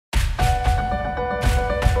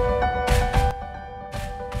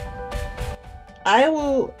I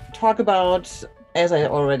will talk about, as I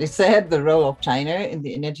already said, the role of China in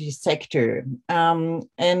the energy sector.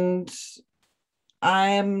 And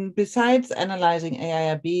I'm, besides analyzing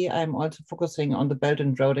AIIB, I'm also focusing on the Belt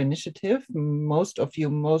and Road Initiative. Most of you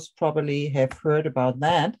most probably have heard about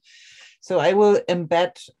that. So I will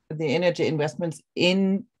embed the energy investments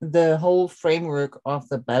in the whole framework of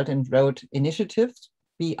the Belt and Road Initiative,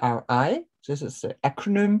 BRI. This is the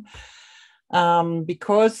acronym,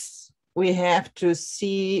 because we have to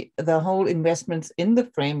see the whole investments in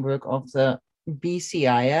the framework of the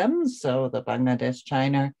BCIM, so the Bangladesh,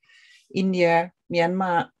 China, India,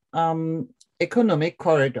 Myanmar economic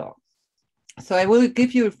corridor. So I will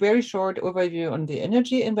give you a very short overview on the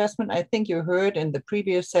energy investment. I think you heard in the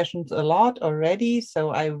previous sessions a lot already. So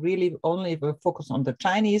I really only will focus on the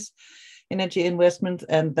Chinese energy investments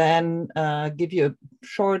and then give you a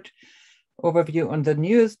short overview on the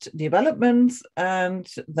newest developments. And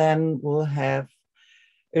then we'll have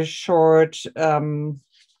a short,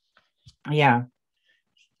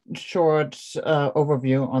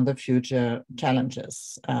 overview on the future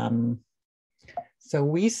challenges. So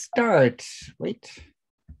we start, the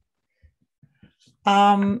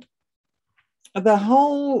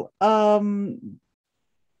whole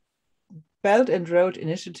Belt and Road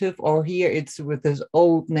Initiative, or here it's with this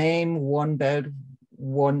old name, One Belt,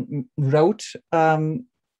 One Road, Ida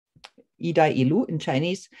Ilu in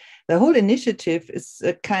Chinese. The whole initiative is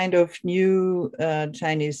a kind of new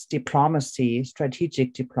Chinese diplomacy,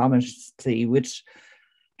 strategic diplomacy, which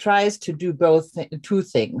tries to do two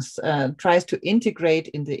things, tries to integrate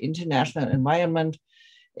in the international environment,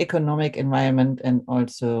 economic environment, and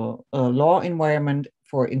also a law environment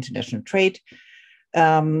for international trade,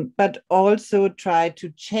 but also try to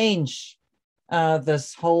change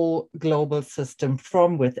this whole global system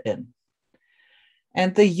from within.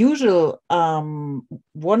 And the usual,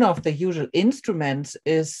 one of the usual instruments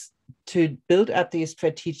is to build up these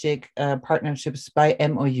strategic partnerships by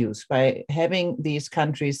MOUs, by having these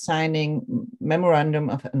countries signing memorandum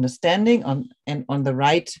of understanding and on the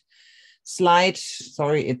right slide,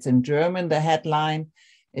 sorry, it's in German, the headline,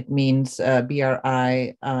 it means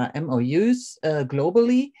BRI MOUs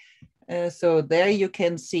globally. So there you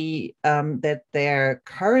can see that there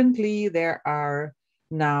are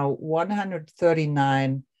now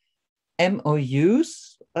 139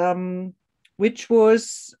 MOUs, which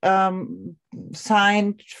was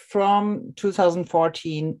signed from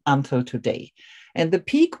 2014 until today. And the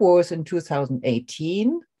peak was in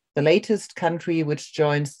 2018. The latest country which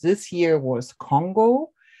joins this year was Congo.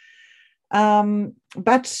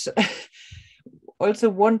 But also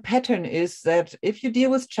one pattern is that if you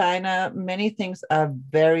deal with China, many things are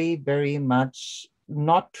very, very much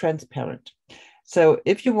not transparent. So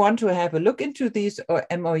if you want to have a look into these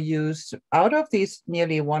MOUs, out of these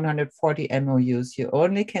nearly 140 MOUs, you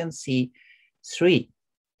only can see 3.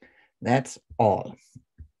 That's all.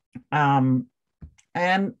 And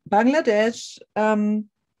Bangladesh,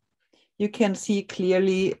 you can see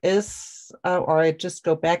clearly is, or I just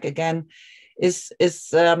go back again, is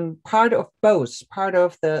part of both, part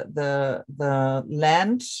of the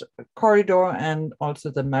land corridor and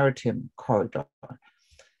also the maritime corridor.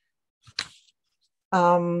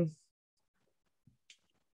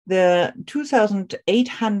 The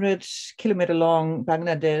 2,800 kilometer long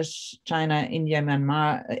Bangladesh, China, India,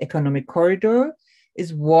 Myanmar economic corridor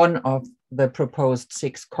is one of the proposed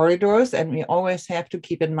 6 corridors. And we always have to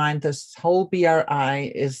keep in mind this whole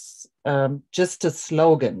BRI is just a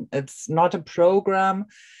slogan. It's not a program,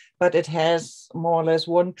 but it has more or less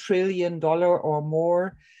 $1 trillion or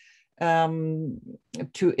more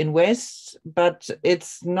to invest, but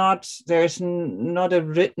it's not, there's not a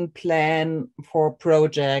written plan for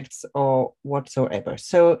projects or whatsoever.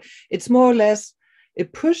 So it's more or less a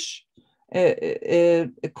push, a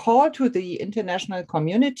call to the international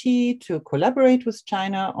community to collaborate with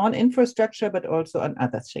China on infrastructure, but also on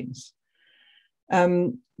other things.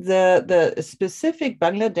 The specific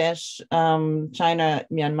Bangladesh, China,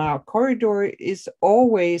 Myanmar corridor is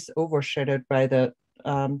always overshadowed by the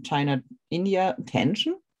China-India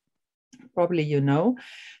tension, probably you know.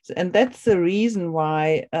 And that's the reason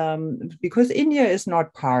why, because India is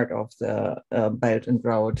not part of the Belt and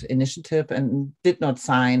Road Initiative and did not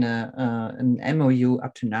sign an MOU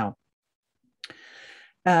up to now.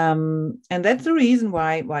 And that's the reason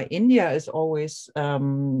why India is always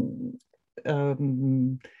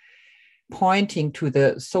pointing to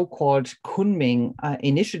the so-called Kunming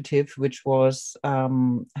initiative, which was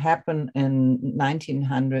happened in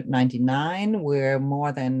 1999, where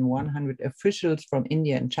more than 100 officials from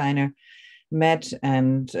India and China met,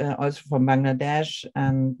 and also from Bangladesh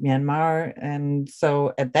and Myanmar. And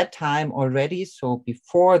so at that time already, so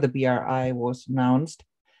before the BRI was announced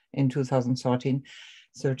in 2013,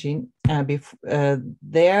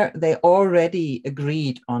 there they already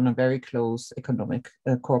agreed on a very close economic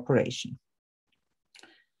cooperation.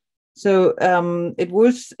 So it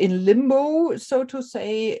was in limbo, so to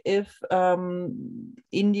say, if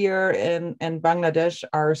India and Bangladesh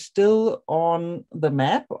are still on the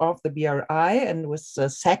map of the BRI, and with the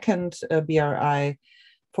second BRI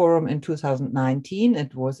forum in 2019,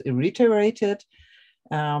 it was reiterated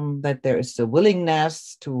that there is a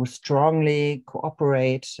willingness to strongly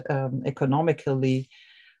cooperate economically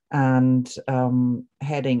and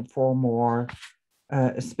heading for more,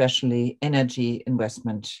 especially energy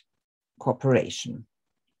investment cooperation.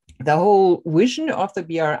 The whole vision of the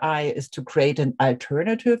BRI is to create an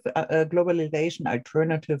alternative globalization,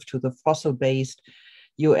 alternative to the fossil-based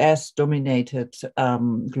US-dominated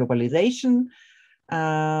globalization,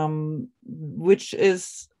 which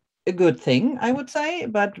is a good thing, I would say.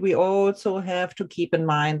 But we also have to keep in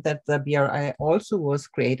mind that the BRI also was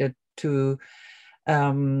created to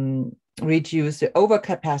reduce the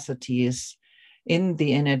overcapacities in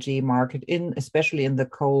the energy market, especially in the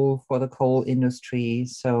coal, for the coal industry.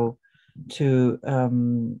 So to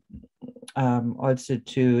also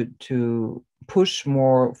to push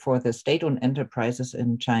more for the state-owned enterprises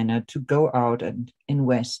in China to go out and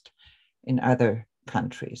invest in other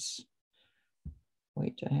countries.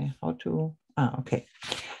 Wait, okay.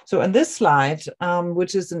 So on this slide,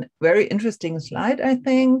 which is a very interesting slide, I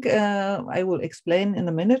think I will explain in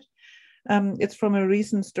a minute. It's from a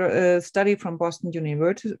recent study from Boston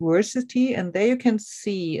University, and there you can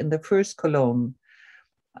see in the first column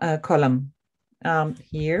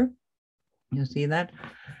here, you see that,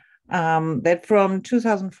 that from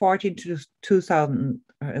 2014 to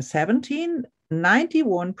 2017,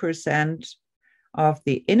 91% of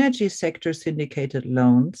the energy sector syndicated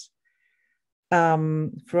loans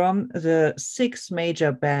from the 6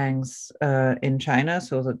 major banks in China,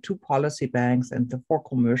 so the 2 policy banks and the 4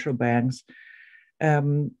 commercial banks,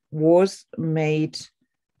 was made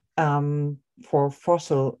for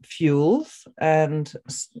fossil fuels. And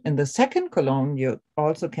in the second column, you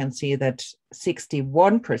also can see that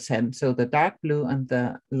 61%, so the dark blue and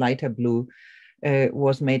the lighter blue,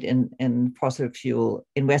 was made in fossil fuel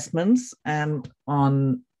investments. And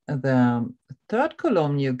on the third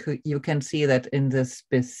column, you can see that in the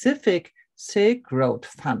specific Silk Road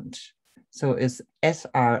Fund, so is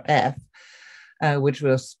SRF, which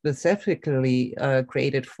was specifically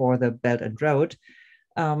created for the Belt and Road,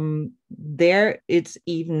 there it's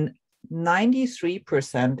even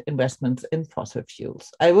 93% investments in fossil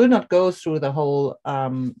fuels. I will not go through the whole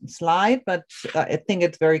slide, but I think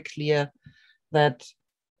it's very clear that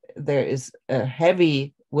there is a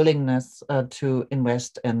heavy willingness to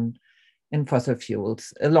invest in fossil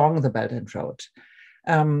fuels along the Belt and Road.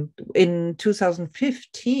 In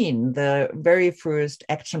 2015, the very first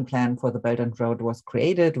action plan for the Belt and Road was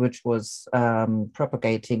created, which was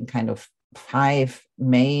propagating kind of 5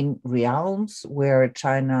 main realms where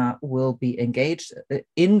China will be engaged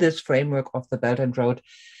in this framework of the Belt and Road.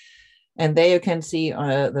 And there you can see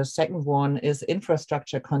the second one is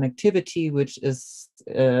infrastructure connectivity, which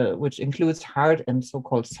includes hard and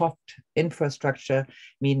so-called soft infrastructure,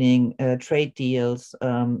 meaning trade deals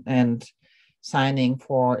and signing,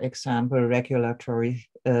 for example, regulatory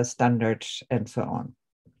standards and so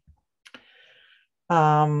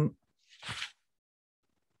on.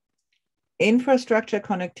 Infrastructure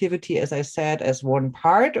connectivity, as I said, as one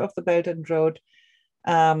part of the Belt and Road,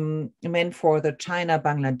 meant for the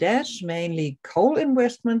China-Bangladesh, mainly coal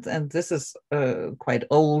investments. And this is a quite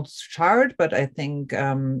old chart, but I think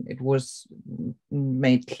it was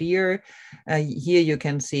made clear. Here you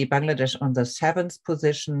can see Bangladesh on the 7th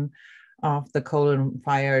position of the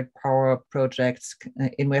coal-fired power projects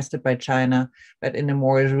invested by China. But in a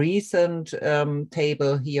more recent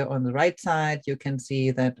table here on the right side, you can see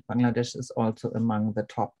that Bangladesh is also among the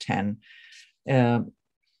top 10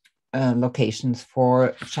 locations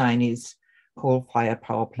for Chinese coal-fired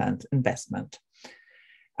power plant investment.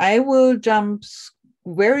 I will jump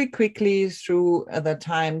very quickly through the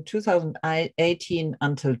time 2018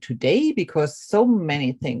 until today, because so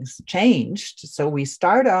many things changed. So we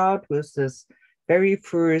start out with this very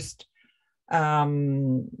first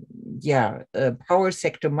power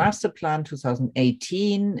sector master plan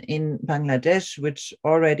 2018 in Bangladesh, which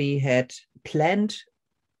already had planned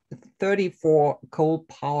 34 coal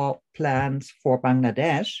power plants for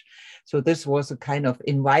Bangladesh. So this was a kind of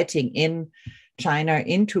inviting in China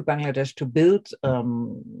into Bangladesh to build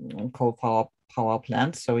coal power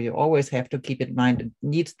plants. So you always have to keep in mind it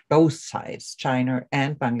needs both sides, China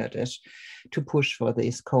and Bangladesh, to push for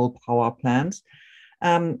these coal power plants.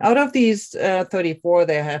 Out of these 34,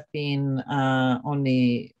 there have been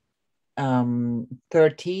only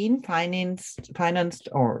 13 financed,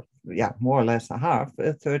 or yeah, more or less a half,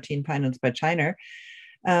 13 financed by China.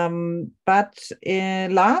 But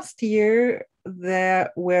last year,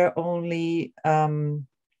 there were only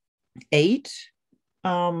 8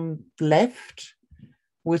 left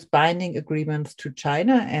with binding agreements to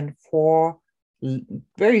China, and 4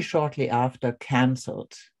 very shortly after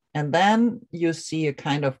canceled. And then you see a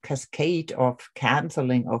kind of cascade of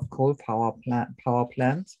canceling of coal power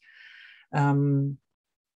plants.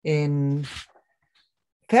 In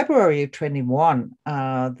February 21,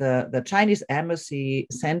 the Chinese embassy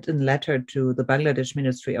sent a letter to the Bangladesh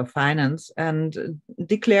Ministry of Finance and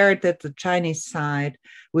declared that the Chinese side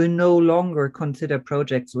will no longer consider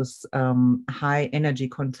projects with high energy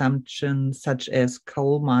consumption, such as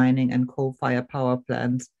coal mining and coal-fired power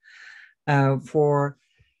plants for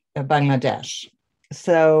Bangladesh.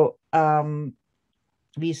 So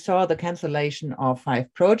we saw the cancellation of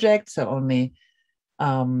 5 projects, so only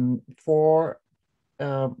 4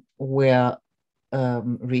 were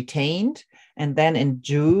retained. And then in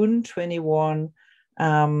June 21,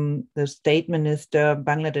 the state minister,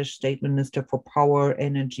 Bangladesh state minister for power,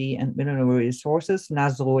 energy and mineral resources,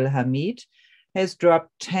 Nazrul Hamid, has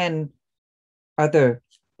dropped 10 other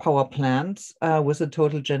power plants with a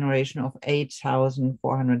total generation of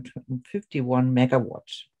 8,451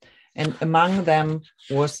 megawatts. And among them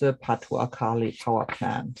was the Patua Kali power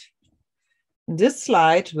plant. This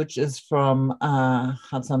slide, which is from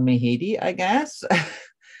Hassan Mehedi, I guess,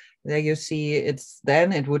 there you see it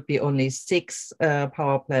would be only 6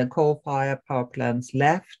 coal-fired power plants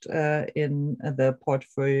left in the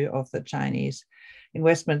portfolio of the Chinese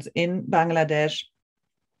investments in Bangladesh.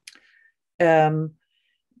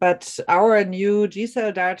 But our new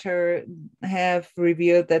GCEL data have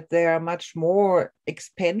revealed that there are much more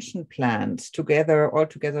expansion plans,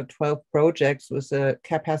 altogether 12 projects with a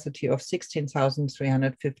capacity of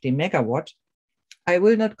 16,350 megawatts. I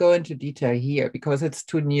will not go into detail here because it's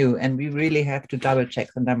too new and we really have to double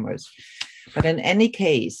check the numbers. But in any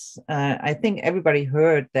case, I think everybody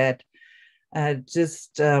heard that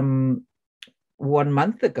just 1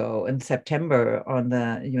 month ago in September on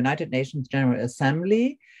the United Nations General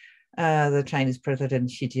Assembly, the Chinese President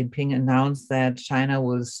Xi Jinping announced that China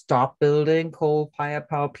will stop building coal-fired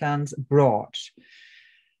power plants abroad.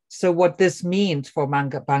 So what this means for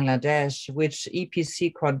Bangladesh, which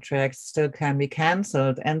EPC contracts still can be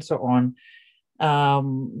canceled and so on,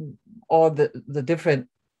 all the different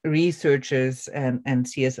researchers and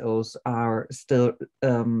CSOs are still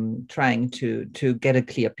trying to get a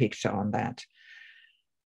clear picture on that.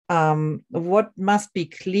 What must be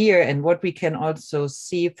clear and what we can also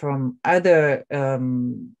see from other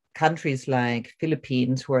countries like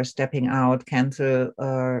Philippines who are stepping out, cancel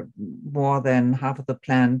more than half of the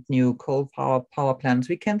new coal power plants,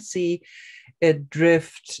 we can see a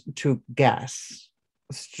drift to gas,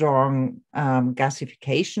 strong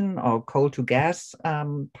gasification or coal to gas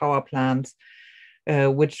power plants,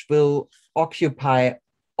 which will occupy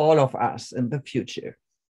all of us in the future.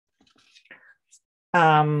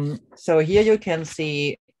 So here you can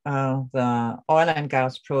see the oil and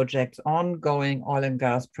gas projects, ongoing oil and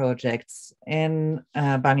gas projects in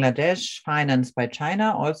Bangladesh, financed by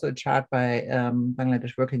China, also a chart by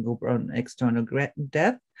Bangladesh Working Group on External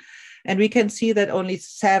Debt. And we can see that only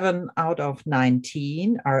 7 out of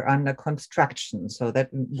 19 are under construction. So that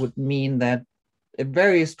would mean that a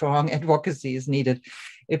very strong advocacy is needed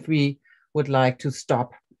if we would like to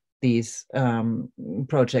stop these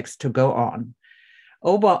projects to go on.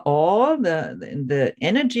 Overall, the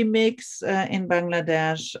energy mix in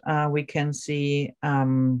Bangladesh, we can see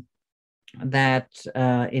that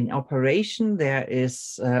in operation, there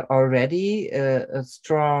is already a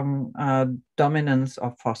strong dominance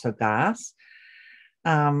of fossil gas,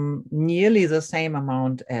 nearly the same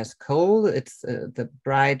amount as coal. It's the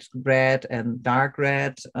bright red and dark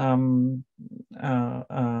red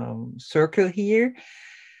circle here.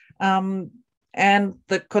 And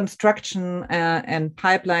the construction and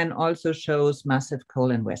pipeline also shows massive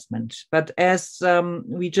coal investment. But as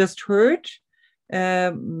we just heard,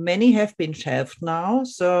 many have been shelved now.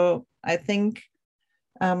 So I think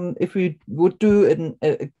if we would do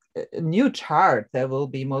a new chart, there will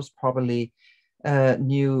be most probably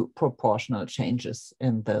new proportional changes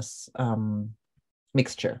in this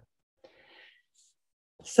mixture.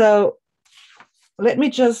 So let me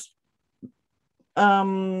just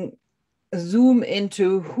zoom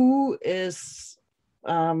into who is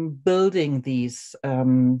building these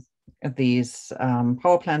power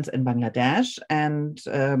plants in Bangladesh and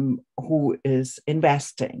who is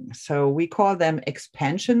investing. So we call them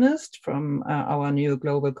expansionists from our new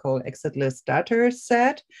global coal exit list data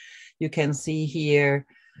set. You can see here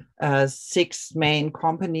 6 main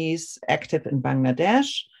companies active in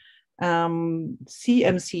Bangladesh.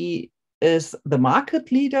 CMC is the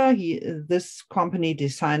market leader. This company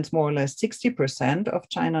designs more or less 60% of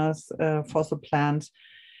China's fossil plants.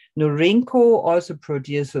 Norinco also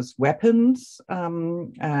produces weapons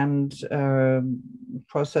and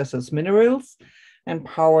processes minerals, and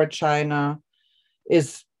Power China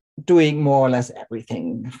is doing more or less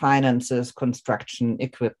everything: finances, construction,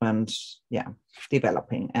 equipment,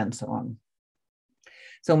 developing, and so on.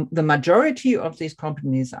 So the majority of these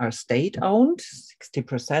companies are state-owned,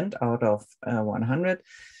 60% out of 100.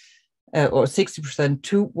 Or 60%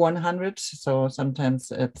 to 100. So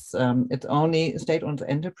sometimes it's only state-owned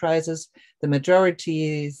enterprises. The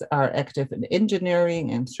majorities are active in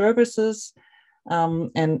engineering and services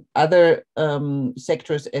and other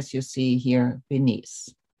sectors, as you see here beneath.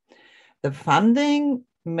 The funding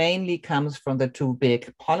mainly comes from the 2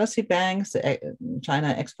 big policy banks, the China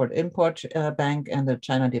Export-Import Bank and the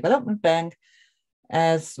China Development Bank,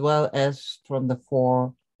 as well as from the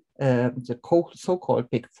 4 the so-called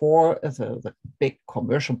Big Four, the big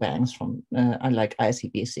commercial banks from like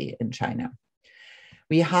ICBC in China.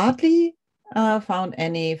 We hardly found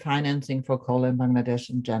any financing for coal in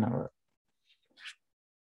Bangladesh in general.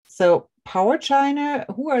 So Power China,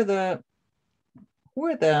 who are the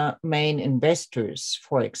main investors,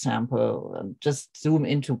 for example? Just zoom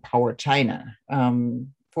into Power China.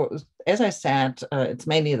 As I said, it's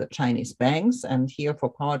mainly the Chinese banks. And here for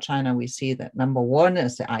Power China, we see that number 1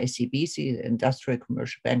 is the ICBC, the Industrial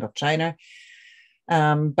Commercial Bank of China,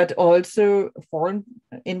 but also foreign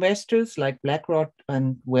investors like BlackRock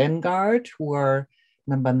and Vanguard, who are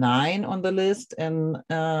number 9 on the list in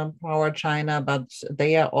Power China, but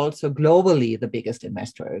they are also globally the biggest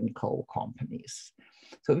investor in coal companies.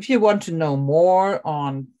 So if you want to know more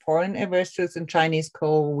on foreign investors in Chinese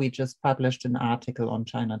coal, we just published an article on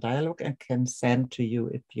China Dialogue and can send to you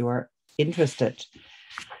if you are interested.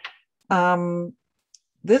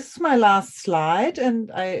 This is my last slide,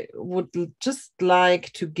 and I would just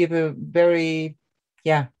like to give a very,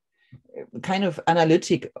 kind of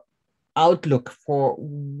analytic outlook for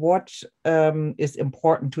what is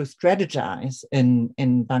important to strategize in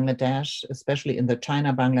Bangladesh, especially in the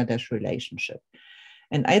China-Bangladesh relationship.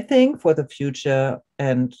 And I think for the future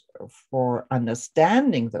and for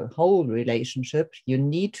understanding the whole relationship, you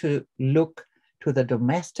need to look to the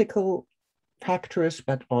domestical factors,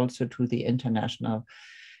 but also to the international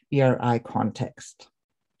BRI context.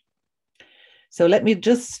 So let me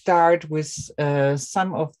just start with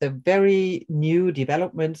some of the very new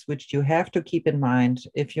developments which you have to keep in mind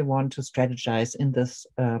if you want to strategize in this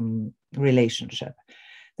relationship.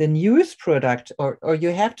 The newest product, or you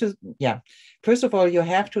have to, first of all, you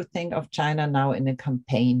have to think of China now in a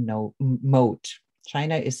campaign mode.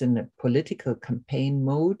 China is in a political campaign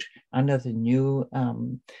mode under the new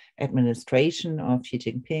administration of Xi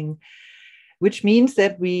Jinping, which means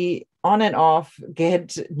that we on and off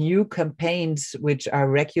get new campaigns which are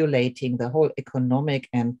regulating the whole economic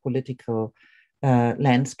and political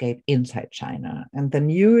landscape inside China. And the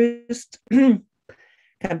newest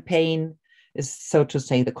campaign is, so to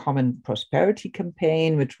say, the Common Prosperity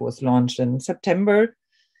Campaign, which was launched in September,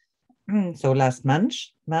 so last month,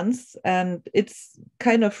 and it's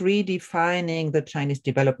kind of redefining the Chinese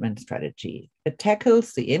development strategy. It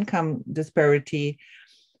tackles the income disparity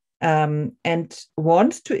and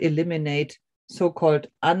wants to eliminate so-called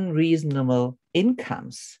unreasonable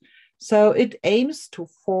incomes. So it aims to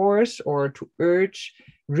force or to urge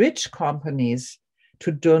rich companies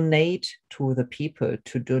to donate to the people,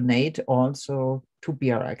 to donate also to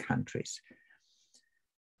BRI countries.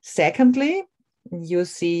 Secondly, you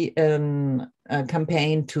see a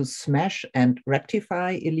campaign to smash and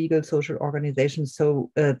rectify illegal social organizations. So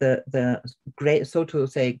the gray, so to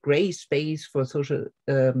say, gray space for social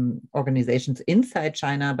organizations inside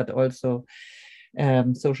China, but also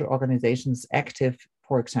social organizations active,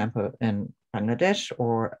 for example, in Bangladesh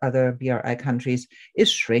or other BRI countries, is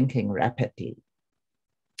shrinking rapidly.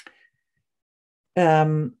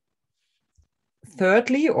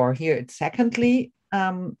 Thirdly, or here it's secondly,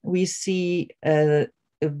 we see a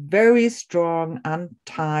very strong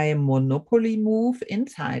anti-monopoly move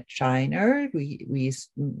inside China.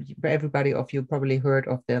 Everybody of you probably heard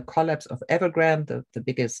of the collapse of Evergrande, the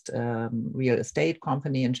biggest real estate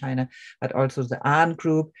company in China, but also the Ant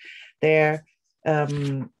Group. There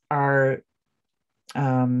are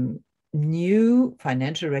new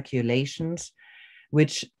financial regulations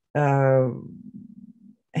which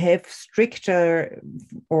have stricter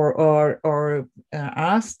or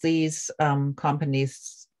ask these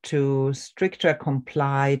companies to stricter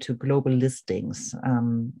comply to global listings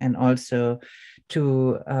and also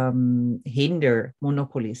to hinder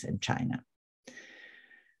monopolies in China.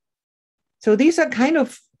 So these are kind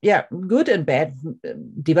of good and bad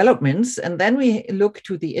developments. And then we look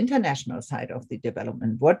to the international side of the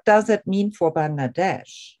development. What does that mean for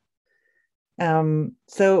Bangladesh?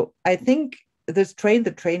 So I think this Train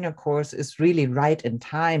the Trainer course is really right in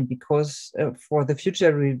time, because for the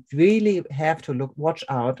future, we really have to watch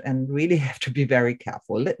out and really have to be very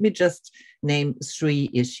careful. Let me just name 3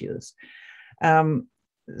 issues.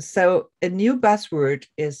 So a new buzzword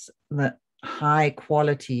is the high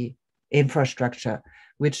quality infrastructure,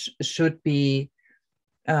 which should be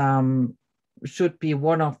one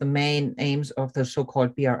of the main aims of the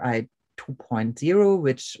so-called BRI 2.0,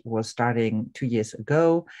 which was starting 2 years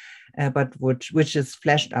ago, but which is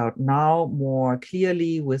fleshed out now more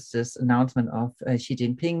clearly with this announcement of Xi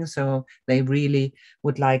Jinping. So they really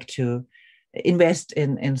would like to invest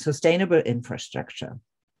in sustainable infrastructure.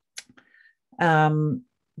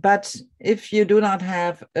 But if you do not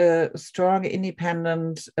have a strong,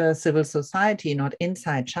 independent civil society, not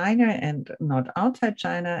inside China and not outside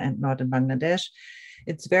China and not in Bangladesh,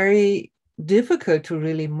 it's very difficult to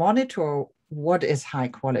really monitor what is high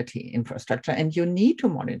quality infrastructure. And you need to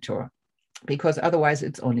monitor, because otherwise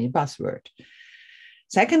it's only a buzzword.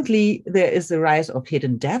 Secondly, there is the rise of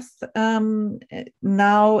hidden debt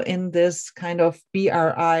now in this kind of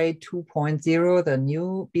BRI 2.0, the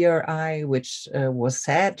new BRI, which was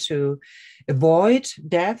said to avoid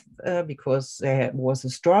debt because there was a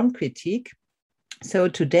strong critique. So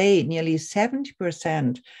today, nearly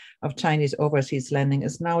 70% of Chinese overseas lending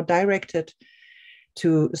is now directed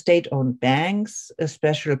to state-owned banks,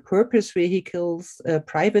 special purpose vehicles,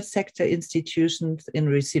 private sector institutions in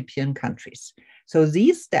recipient countries. So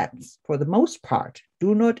these debts, for the most part,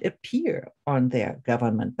 do not appear on their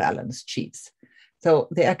government balance sheets. So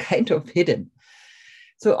they are kind of hidden.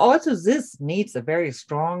 So also this needs a very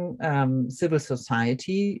strong civil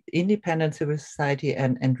society, independent civil society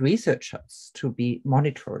and researchers to be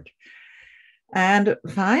monitored. And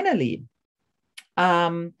finally,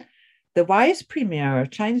 the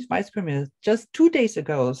Chinese vice premier, just 2 days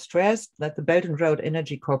ago stressed that the Belt and Road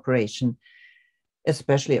Energy Corporation,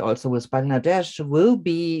 especially also with Bangladesh, will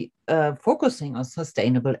be focusing on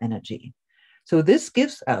sustainable energy. So this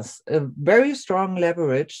gives us a very strong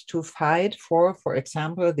leverage to fight for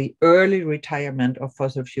example, the early retirement of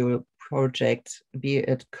fossil fuel projects, be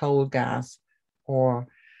it coal, gas, or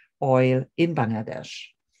oil in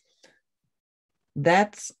Bangladesh.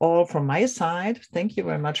 That's all from my side. Thank you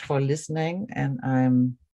very much for listening, and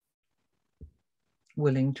I'm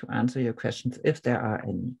willing to answer your questions if there are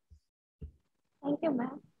any. Thank you,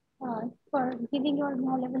 ma'am, for giving your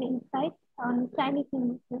high-level insight on Chinese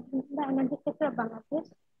investment in the energy sector of Bangladesh.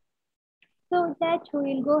 So that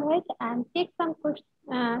we will go ahead and take some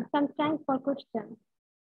time for questions.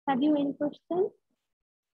 Have you any questions?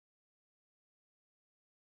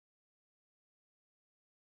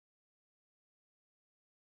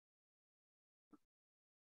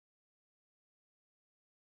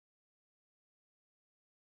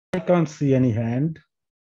 I can't see any hand.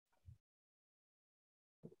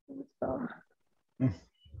 So,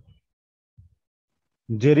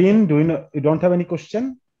 Jereen, you don't have any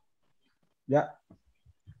question? Yeah.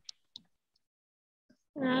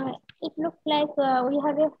 it looks like we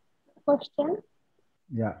have a question.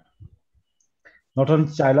 Yeah. Not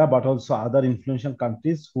only China, but also other influential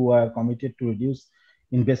countries who are committed to reduce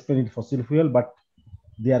investment in fossil fuel, but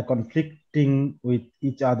they are conflicting with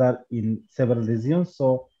each other in several regions.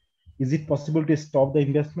 So is it possible to stop the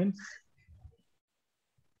investments?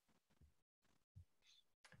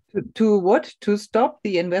 To what? To stop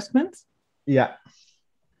the investments? Yeah.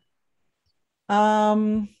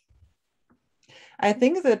 I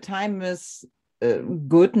think the time is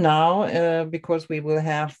good now because we will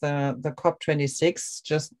have the COP26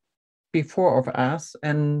 just before of us,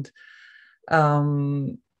 and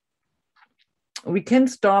we can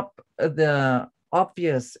stop the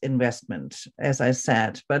obvious investment, as I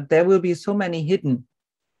said, but there will be so many hidden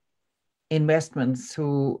investments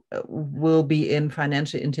who will be in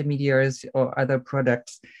financial intermediaries or other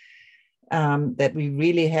products that we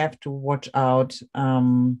really have to watch out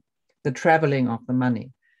the traveling of the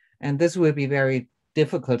money. And this will be very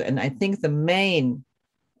difficult. And I think the main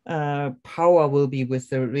power will be with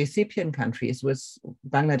the recipient countries, with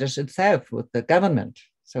Bangladesh itself, with the government.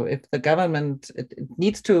 So if the government it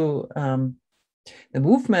needs to the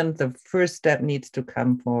movement, the first step needs to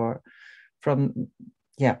come from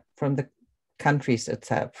the countries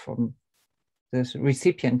itself, from the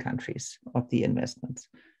recipient countries of the investments.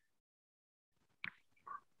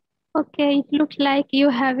 Okay, it looks like you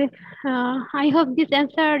have it. I hope this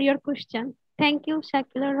answered your question. Thank you,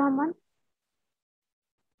 Shakila Rahman.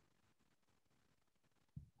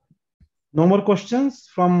 No more questions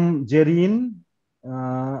from Jereen.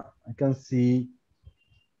 I can see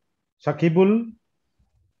Shakibul,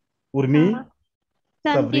 Urmi,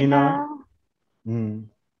 Sabrina.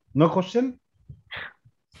 No question?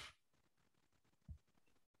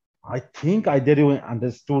 I think either you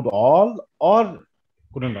understood all or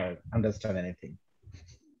couldn't understand anything.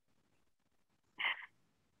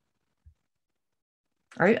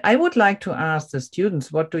 I would like to ask the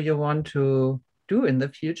students, what do you want to do in the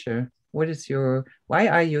future? Why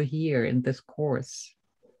are you here in this course?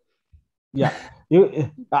 Yeah,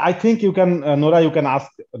 I think you can, Nora, you can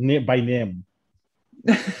ask by name.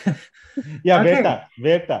 Yeah, okay.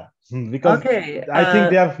 Beta, because I think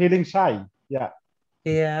they are feeling shy. Yeah.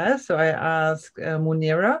 Yeah, so I ask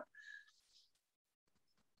Munira.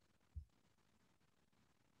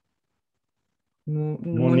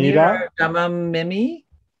 Munira Damamemi.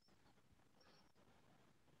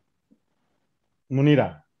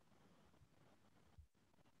 Munira.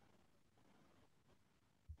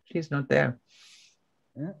 She's not there.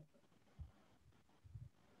 Yeah.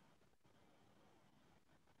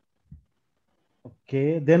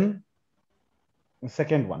 Okay, then the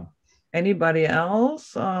second one. Anybody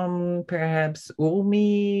else? Perhaps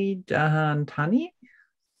Urmi Jahan Tani?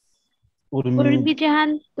 Urmi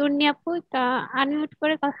Jahan Tuni আপু unmute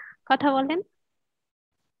করে কথা বলেন।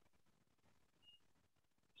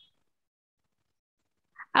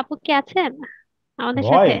 আপু কি আছেন আমাদের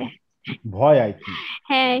সাথে? ভয় I think.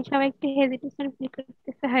 হ্যাঁ, সবাই একটু হেজিটেশন ফিল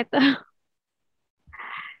করতেছে হয়তো।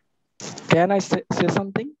 Can I say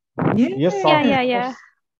something? Yes, yeah.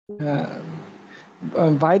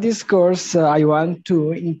 By this course, I want to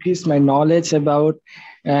increase my knowledge about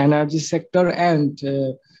energy sector, and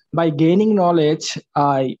by gaining knowledge,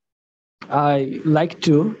 I like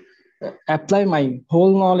to apply my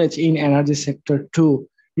whole knowledge in energy sector to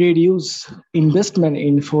reduce investment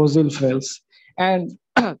in fossil fuels. And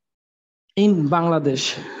in Bangladesh,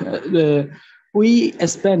 we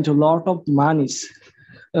spend a lot of monies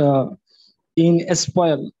in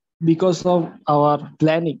spoil because of our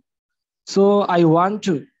planning. So I want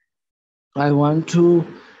to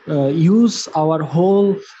use our whole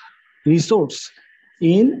resource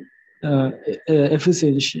in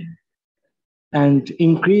efficiency and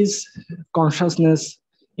increase consciousness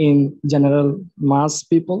in general mass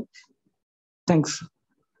people. Thanks.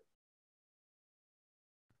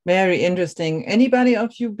 Very interesting. Anybody of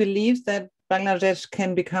you believes that Bangladesh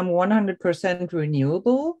can become 100%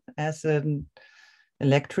 renewable as an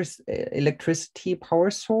electricity power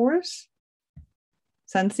source?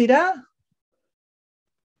 Sansida?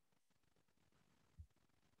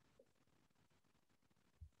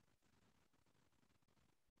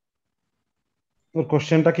 তোর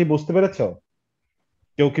কোশ্চেনটা কি বুঝতে পেরেছো?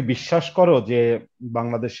 কেউ কি বিশ্বাস করো যে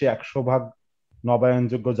বাংলাদেশে 100%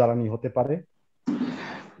 নবায়নযোগ্য জ্বালানি হতে পারে?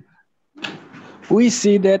 We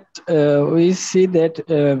see that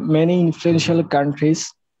many influential countries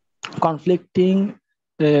conflicting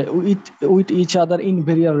with each other in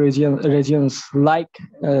various regions like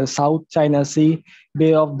South China Sea,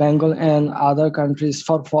 Bay of Bengal, and other countries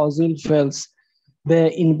for fossil fuels.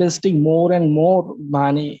 They're investing more and more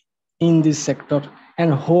money in this sector, and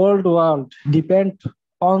whole world depend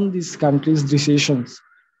on these countries' decisions.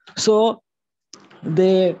 So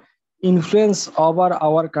they influence over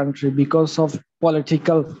our country because of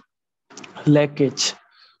political leakage.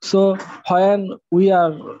 So when we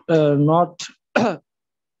are not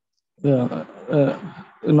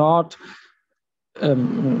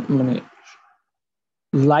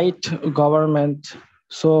light government,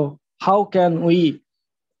 so how can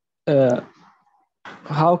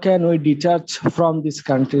we detach from these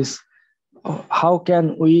countries? How can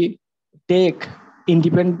we take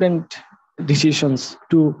independent decisions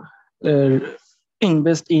to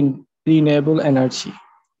invest in renewable energy?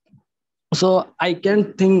 So I can't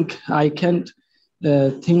think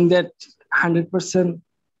that 100%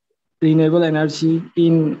 renewable energy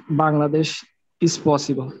in Bangladesh is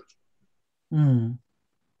possible.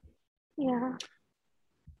 Yeah.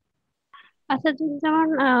 Asaduzzahman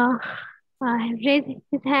raised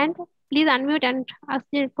his hand. Please unmute and ask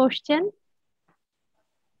your question.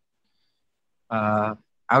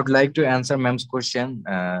 I would like to answer ma'am's question.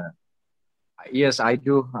 Yes, I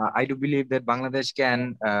do believe that Bangladesh can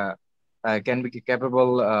can be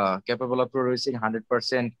capable of producing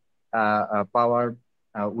 100% power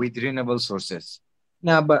with renewable sources.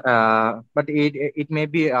 Now, but it may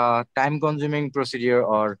be a time-consuming procedure,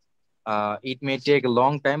 or it may take a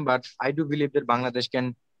long time. But I do believe that Bangladesh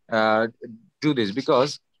can do this,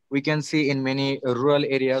 because we can see in many rural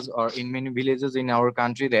areas or in many villages in our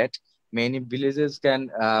country that many villages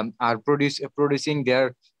are producing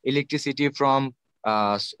their electricity from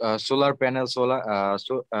solar panel,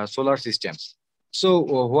 solar systems. So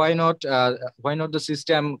why not the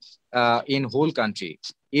system in whole country?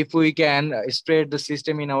 If we can spread the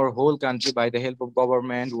system in our whole country by the help of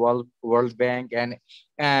government, World Bank, and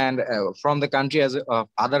from the country as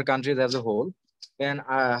other countries as a whole, then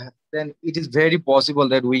it is very possible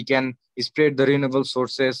that we can spread the renewable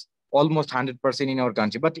sources almost 100% in our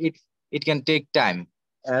country. But it can take time,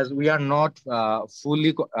 as we are not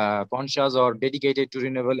fully conscious or dedicated to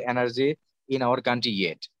renewable energy in our country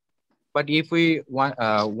yet. But if we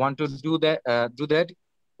want to do that,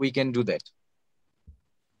 we can do that.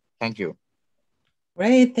 Thank you.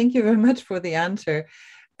 Great, thank you very much for the answer.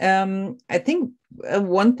 I think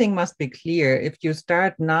one thing must be clear. If you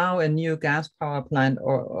start now a new gas power plant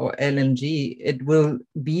or LNG, it will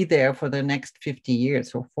be there for the next 50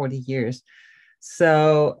 years or 40 years.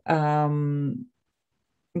 So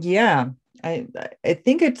yeah, I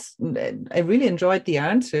think I really enjoyed the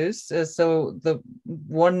answers. So the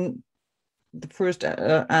first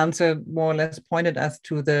answer more or less pointed us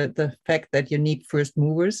to the fact that you need first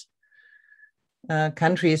movers,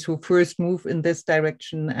 countries who first move in this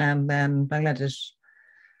direction, and then Bangladesh,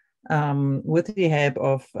 with the help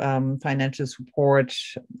of financial support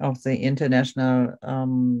of the international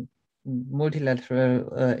multilateral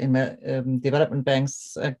development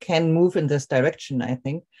banks, can move in this direction, I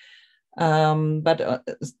think. But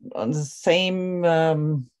on the same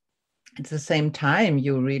at the same time,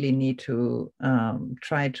 you really need to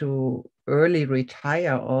try to early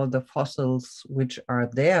retire all the fossils which are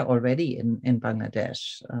there already in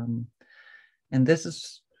Bangladesh. And this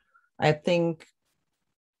is, I think,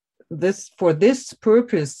 for this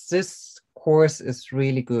purpose, this course is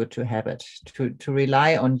really good to have it, to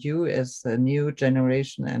rely on you as a new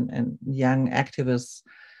generation and young activists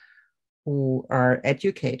who are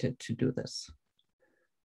educated to do this.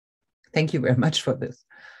 Thank you very much for this.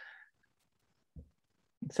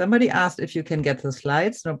 Somebody asked if you can get the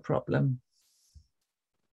slides. No problem.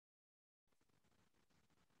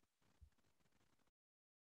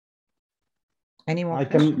 Anyone?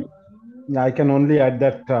 I can only add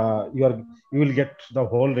that you will get the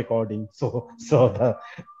whole recording. So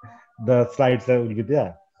the slides will be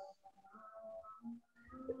there.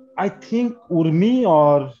 I think Urmi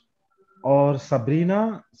or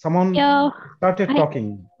Sabrina, someone started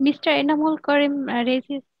talking. Mr. Enamul Karim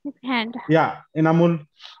raises his hand. Yeah, Enamul,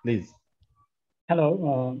 please.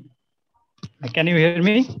 Hello, can you hear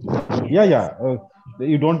me? Yeah.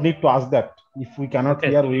 You don't need to ask that. If we cannot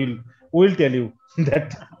hear, we'll tell you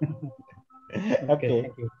that. Okay.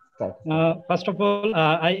 Thank you. First of all,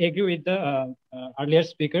 I agree with the earlier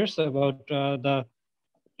speakers about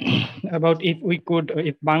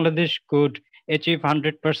if Bangladesh could achieve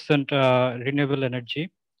 100% renewable energy.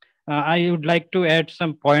 I would like to add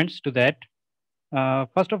some points to that.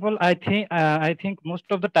 First of all, I think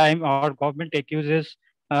most of the time our government accuses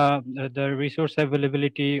the resource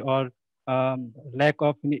availability or lack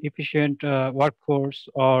of efficient workforce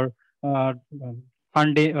or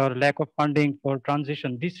funding or lack of funding for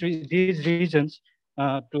transition. These reasons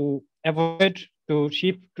to avoid to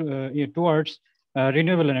shift towards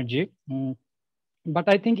renewable energy. But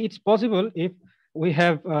I think it's possible if we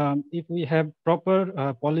have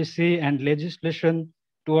proper policy and legislation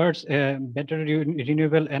towards better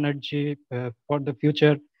renewable energy for the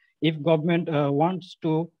future. If government wants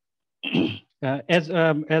to, as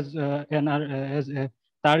the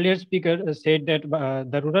earlier speaker said, that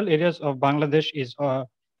the rural areas of Bangladesh is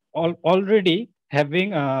already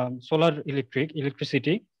having solar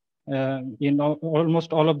electricity in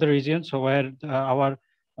almost all of the regions where our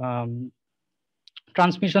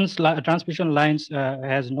transmission lines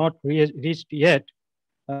has not reached yet.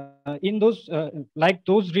 In those like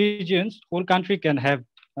those regions, whole country can have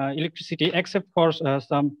electricity except for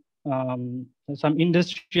some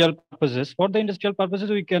industrial purposes. For the industrial purposes,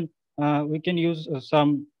 we can use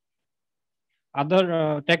some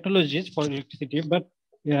other technologies for electricity, but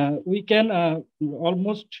we can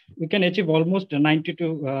achieve almost 90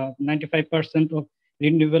 to 95% of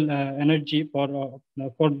renewable energy for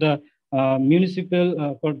the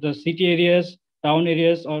municipal, for the city areas, town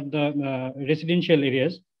areas, or the residential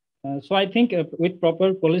areas. So I think with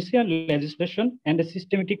proper policy and legislation and a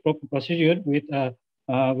systematic procedure with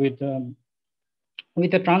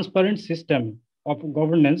with a transparent system of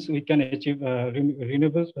governance, we can achieve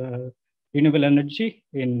renewable energy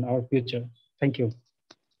in our future. Thank you.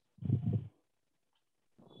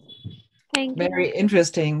 Thank you. Very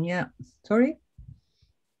interesting. Yeah. Sorry?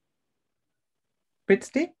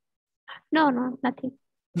 Pritsti? No, nothing.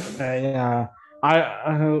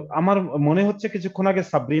 আমার মনে হচ্ছে কিছুক্ষণ আগে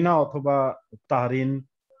সাবরিনা অথবা তাহরিন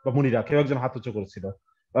বা মুনিরা কেউ একজন হাত উঁচু করেছিল,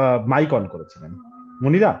 মাইক অন করেছিলেন।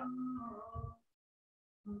 মুনিরা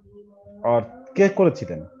আর কে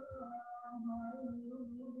করেছিলেন?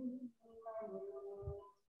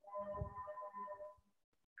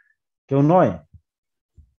 কেউ নয়?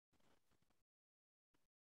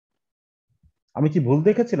 আমি কি ভুল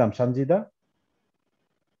দেখেছিলাম সঞ্জিদা?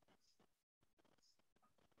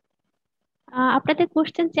 আপনাদের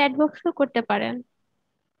কোশ্চেন চ্যাট বক্সও করতে পারেন।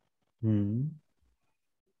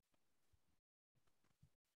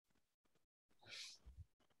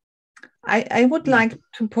 I would like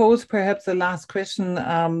to pose perhaps the last question.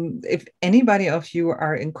 If anybody of you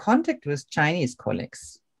are in contact with Chinese colleagues,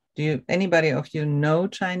 anybody of you know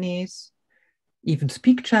Chinese, even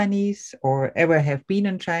speak Chinese, or ever have been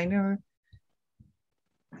in China?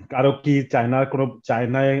 কারো কি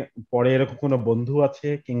চায়নায় পড়ে এরকম কোনো বন্ধু আছে,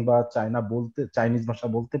 কিংবা Chinese ভাষা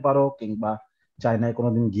বলতে পারো, কিংবা চায়নায়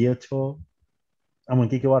কোনোদিন গিয়েছো, এমন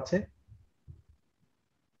কি কেউ আছে?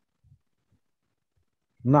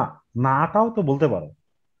 না, নাটাও তো বলতে পারো।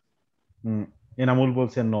 এনামুল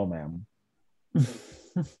বলছেন নো ম্যাম।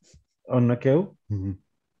 অন্য কেউ?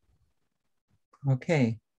 Okay,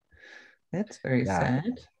 that's very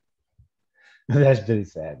sad. That's very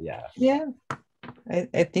sad. Yeah. Yeah,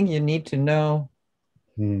 I think you need to know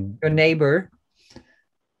your neighbor.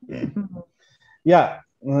 Yeah,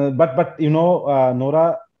 but you know, Nora,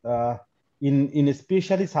 in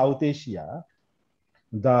especially South Asia,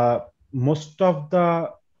 most of the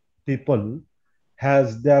people has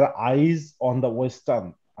their eyes on the western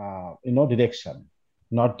direction,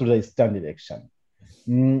 not to the eastern direction.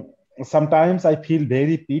 Sometimes I feel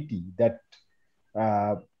very pity that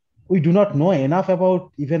we do not know enough about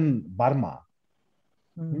even Burma.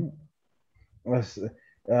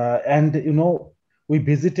 And you know, we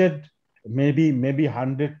visited maybe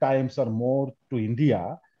 100 times or more to India,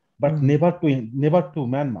 but never to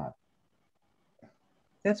Myanmar.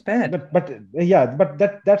 That's bad. But yeah, but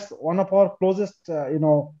that's one of our closest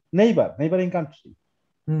neighboring country.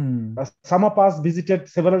 Some of us visited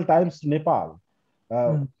several times to Nepal,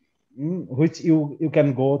 which you can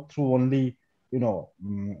go through only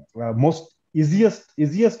most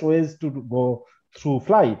easiest ways to go through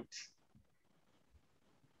flight.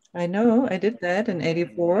 I know, I did that in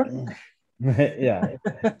 '84. Yeah.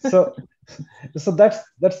 So that's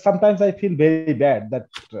sometimes I feel very bad that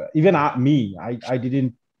even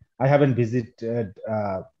I haven't visited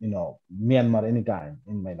Myanmar any time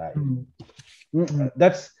in my life.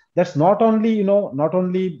 That's not only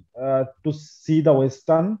to see the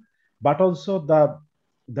Western, but also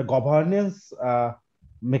the governance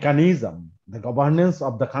mechanism, the governance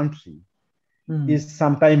of the country is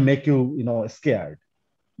sometimes make you scared.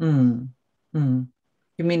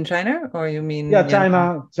 You mean China, or you mean China,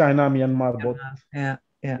 Myanmar, both.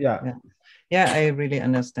 Yeah, I really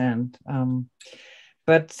understand.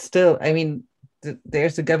 But still, I mean,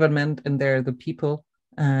 there's a government and there are the people,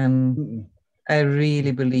 and I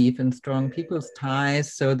really believe in strong people's ties.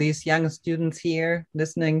 So these young students here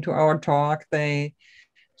listening to our talk, they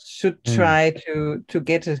should try to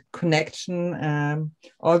get a connection.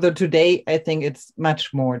 Although today, I think it's much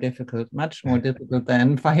more difficult than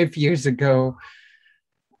 5 years ago.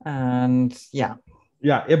 And yeah,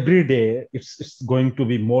 every day it's going to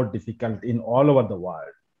be more difficult in all over the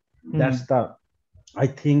world. That's the I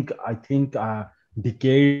think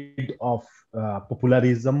decade of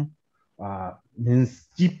popularism, means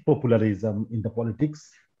cheap popularism in the politics,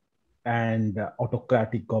 and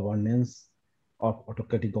autocratic governments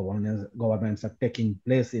governments are taking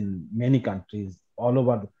place in many countries all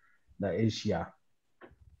over the Asia.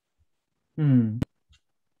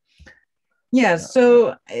 Yeah,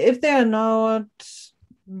 so if there are not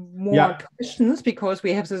more questions, because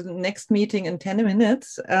we have the next meeting in 10 minutes.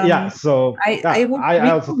 So I would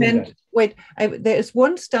recommend, there is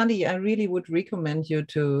one study I really would recommend you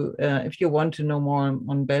to, if you want to know more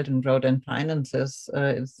on Belt and Road and finances.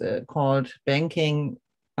 It's called Banking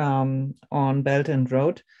on Belt and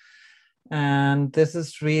Road. And this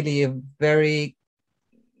is really a very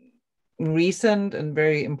recent and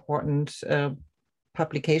very important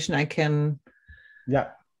publication. I can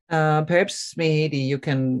perhaps Mehdi, you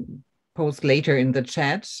can post later in the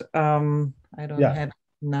chat. I don't have it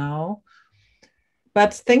now,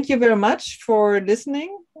 But thank you very much for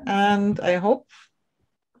listening, and I hope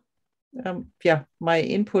my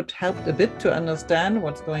input helped a bit to understand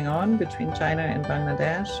what's going on between China and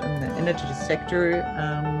Bangladesh and the energy sector.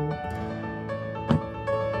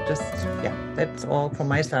 That's all from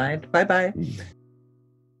my side. Bye-bye.